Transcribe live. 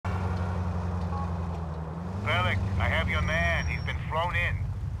Alec, I have your man. He's been flown in.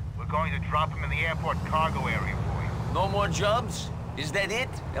 We're going to drop him in the airport cargo area for you. No more jobs? Is that it?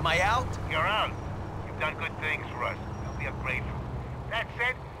 Am I out? You're out. You've done good things for us. You'll be grateful. That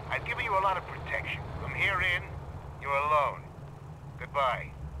said, I've given you a lot of protection. From here in, you're alone.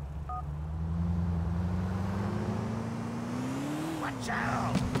 Goodbye. Watch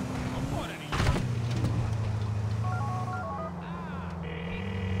out!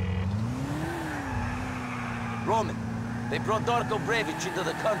 Roman, they brought Darko Brevic into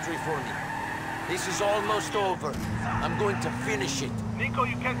the country for me. This is almost over. I'm going to finish it. Niko,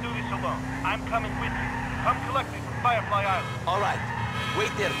 you can't do this alone. I'm coming with you. Come collect me from Firefly Island. All right.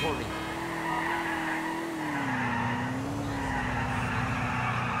 Wait there for me.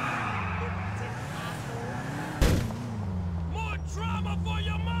 More drama for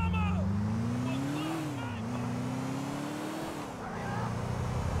your mama!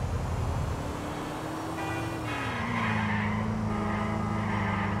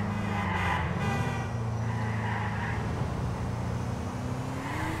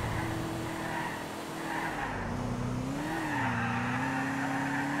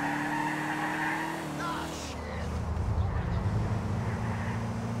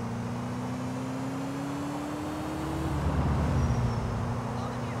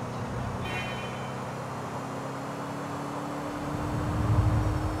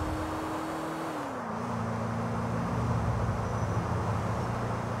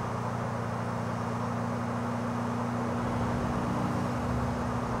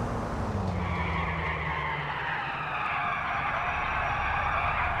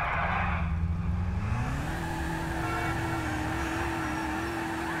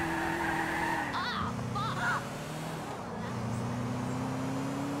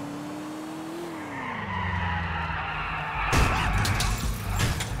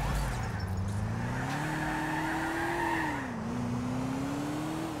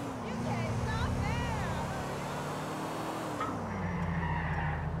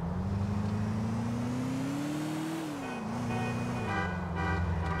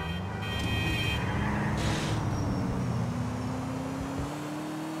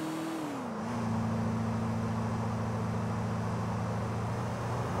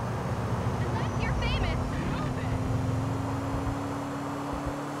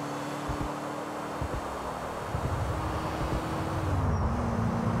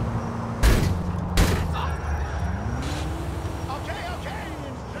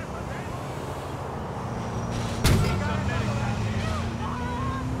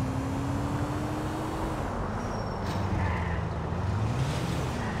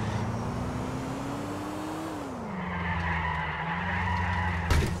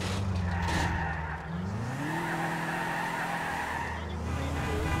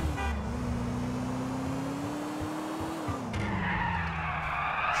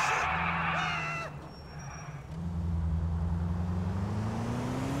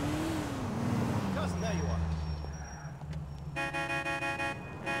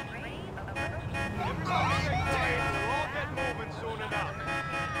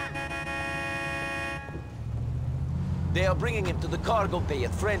 They are bringing him to the cargo bay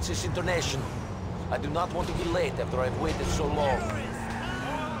at Francis International. I do not want to be late after I've waited so long.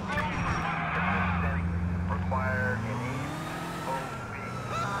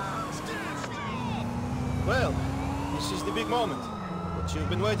 Well, this is the big moment. What you've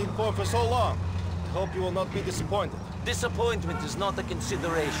been waiting for so long. I hope you will not be disappointed. Disappointment is not a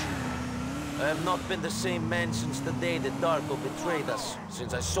consideration. I have not been the same man since the day that Darko betrayed us,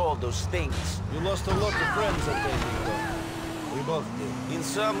 since I saw those things. You lost a lot of friends that day, Niko. We both did. In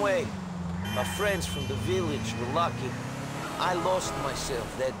some way, my friends from the village were lucky. I lost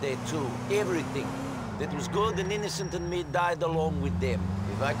myself that day too. Everything that was good and innocent in me died along with them.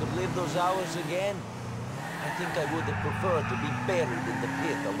 If I could live those hours again, I think I would have preferred to be buried in the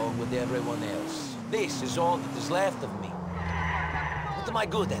pit along with everyone else. This is all that is left of me. What am I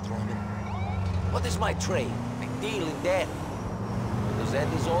good at, Roman? What is my trade? I deal in death. Because that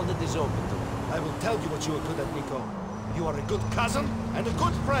is all that is open to me. I will tell you what you are good at, Niko. You are a good cousin and a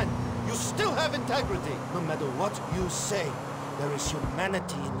good friend. You still have integrity. No matter what you say, there is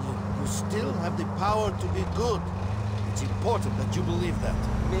humanity in you. You still have the power to be good. It's important that you believe that.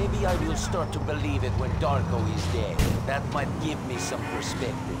 Maybe I will start to believe it when Darko is dead. That might give me some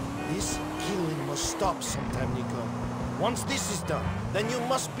perspective. This killing must stop sometime, Niko. Once this is done, then you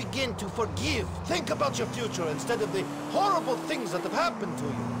must begin to forgive. Think about your future instead of the horrible things that have happened to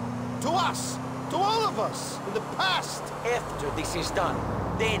you. To us. To all of us. In the past. After this is done,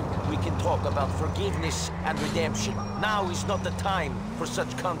 then we can talk about forgiveness and redemption. Now is not the time for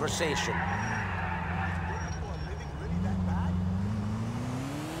such conversation.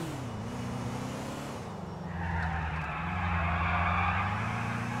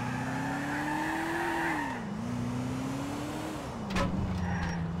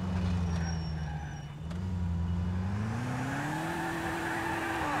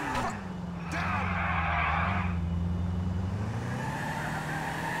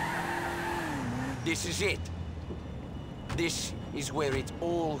 This is it. This is where it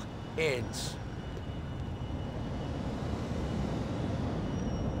all ends.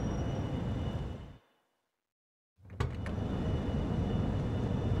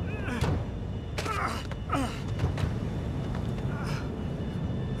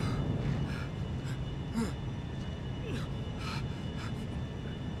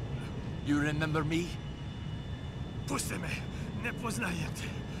 You remember me? Pustime, ne poznajem te.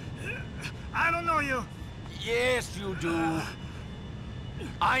 I don't know you. Yes, you do.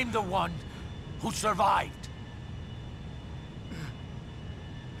 I'm the one who survived.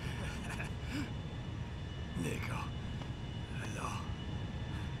 Niko, hello.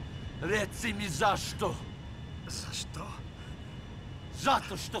 Reci mi zašto? Zašto?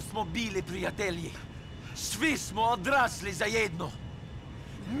 Zato što smo bili prijatelji. Svi smo odrasli zajedno.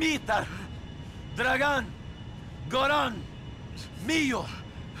 Mitar, Dragan, Goran, Mio.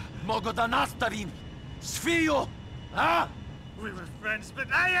 Mogu da nastavim. Sviju, a? We were friends, but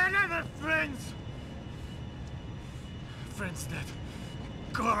I had other friends. Friends that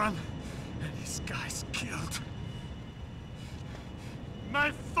Goran and his guys killed.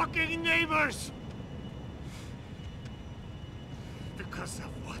 My fucking neighbors! Because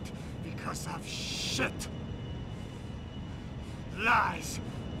of what? Because of shit. Lies.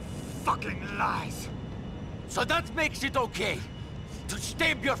 Fucking lies. So that makes it okay to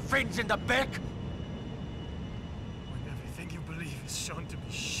stab your friends in the back? When everything you believe is shown to be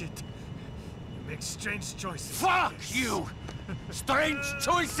shit, you make strange choices. Fuck you! Strange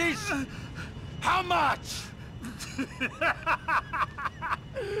choices? How much?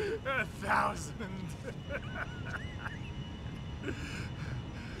 1,000.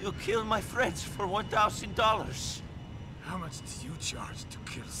 You killed my friends for $1,000. How much do you charge to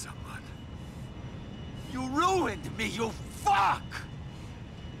kill someone? You ruined me, you fuck!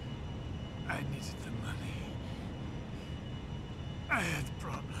 I needed the money. I had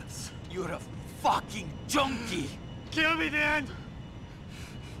problems. You're a fucking junkie! Kill me, Dan!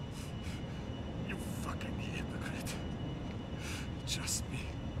 You fucking hypocrite. Trust me.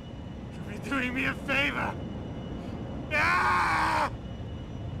 You'll be doing me a favor. Ah!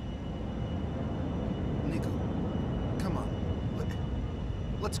 Niko, come on.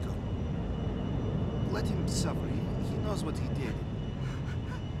 Let's go. Let him suffer. He knows what he did.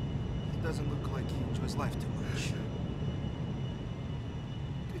 It doesn't look like he enjoys life too much.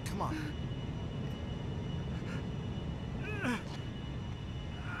 Come on.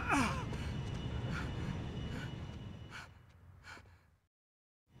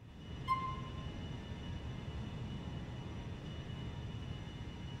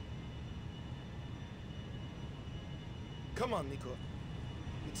 Come on, Niko.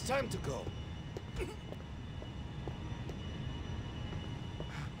 It's time to go.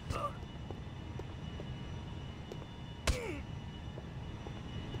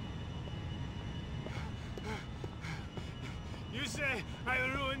 You say I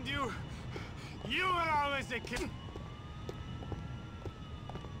ruined you? You were always a kid.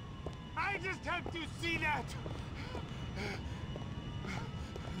 I just have to see that.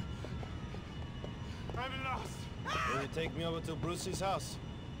 I'm lost. Will you take me over to Bruce's house?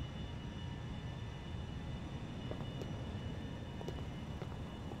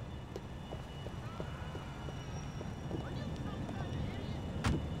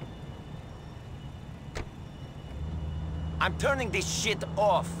 I'm turning this shit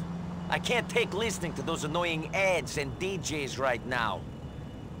off. I can't take listening to those annoying ads and DJs right now.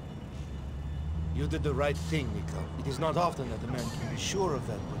 You did the right thing, Niko. It is not often that a man can be sure of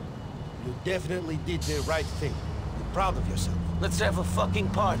that, but you definitely did the right thing. Be proud of yourself. Let's have a fucking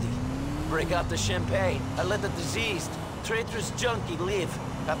party. Break out the champagne. I let the diseased, traitorous junkie live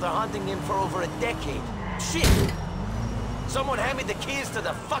after hunting him for over a decade. Shit! Someone hand me the keys to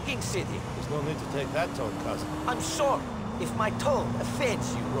the fucking city. There's no need to take that tone, cousin. I'm sorry if my tone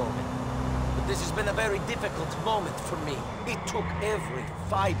offends you, Roman. But this has been a very difficult moment for me. It took every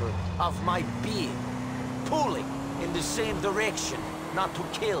fiber of my being, pulling in the same direction. Not to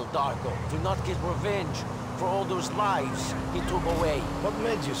kill Darko, to not get revenge for all those lives he took away. What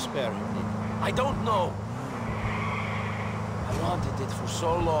made you spare him, Niko? I don't know. I wanted it for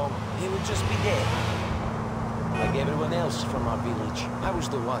so long, he would just be dead. Like everyone else from our village, I was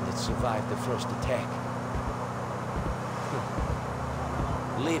the one that survived the first attack.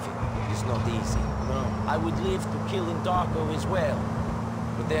 Living is not easy. No. I would live to killing Darko as well.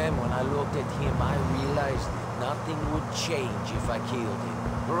 But then when I looked at him, I realized nothing would change if I killed him.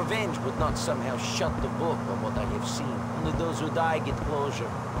 Revenge would not somehow shut the book on what I have seen. Only those who die get closure.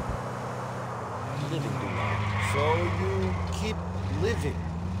 Living do not. So you keep living.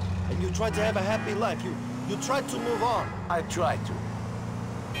 and you tried to have a happy life. You tried to move on. I tried to.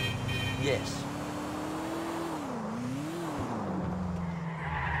 Yes.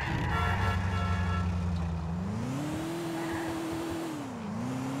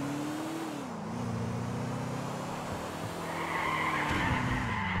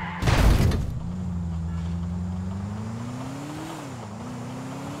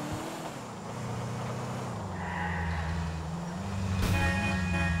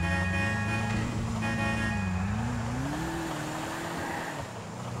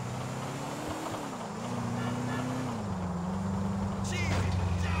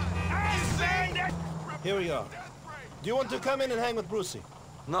 Here we are. Do you want to come in and hang with Brucey?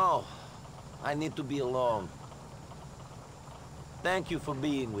 No. I need to be alone. Thank you for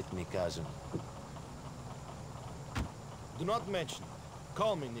being with me, cousin. Do not mention.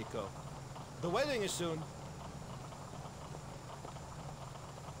 Call me, Niko. The wedding is soon.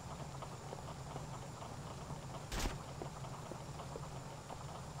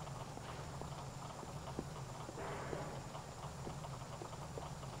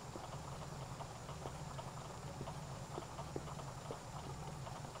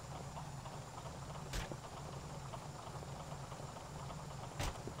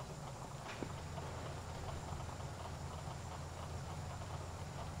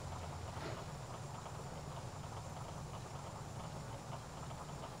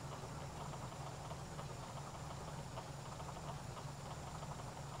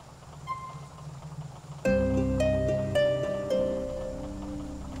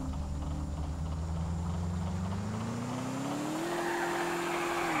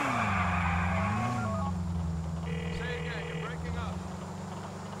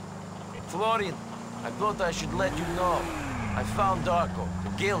 Florian, I thought I should let you know. I found Darko. The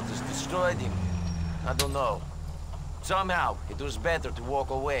guild has destroyed him. I don't know. Somehow, it was better to walk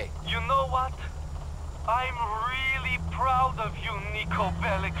away. You know what? I'm really proud of you, Niko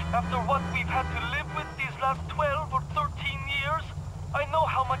Bellic. After what we've had to live with these last 12 or 13 years, I know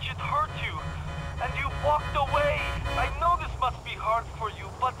how much it hurt you. And you walked away. I know this must be hard for you,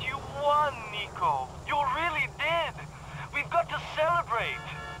 but you won, Niko. You really did. We've got to celebrate.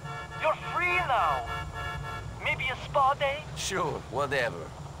 You're free now. Maybe a spa day? Sure, whatever.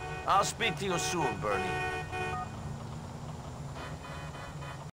 I'll speak to you soon, Bernie.